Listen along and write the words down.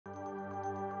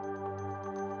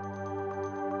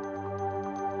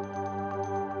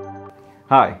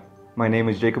Hi, my name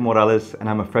is Jacob Morales and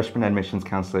I'm a freshman admissions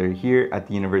counselor here at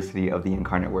the University of the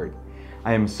Incarnate Word.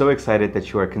 I am so excited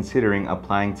that you are considering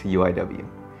applying to UIW.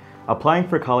 Applying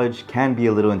for college can be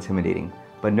a little intimidating,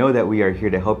 but know that we are here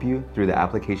to help you through the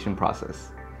application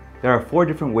process. There are 4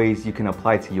 different ways you can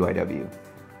apply to UIW: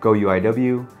 Go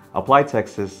UIW, Apply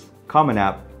Texas, Common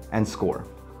App, and Score.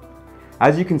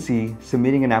 As you can see,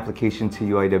 submitting an application to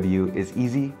UIW is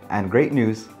easy, and great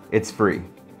news, it's free.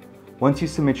 Once you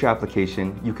submit your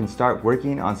application, you can start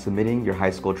working on submitting your high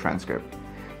school transcript.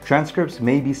 Transcripts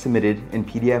may be submitted in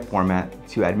PDF format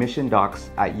to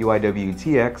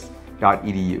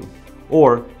admissiondocs@uiwtx.edu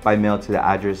or by mail to the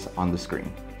address on the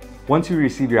screen. Once you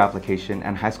receive your application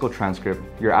and high school transcript,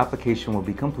 your application will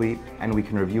be complete and we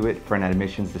can review it for an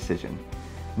admissions decision.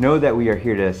 Know that we are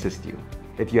here to assist you.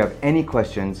 If you have any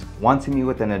questions, want to meet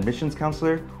with an admissions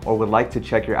counselor, or would like to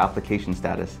check your application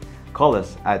status, call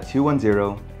us at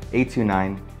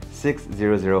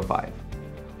 210-829-6005.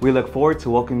 We look forward to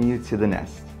welcoming you to the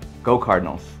nest. Go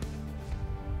Cardinals!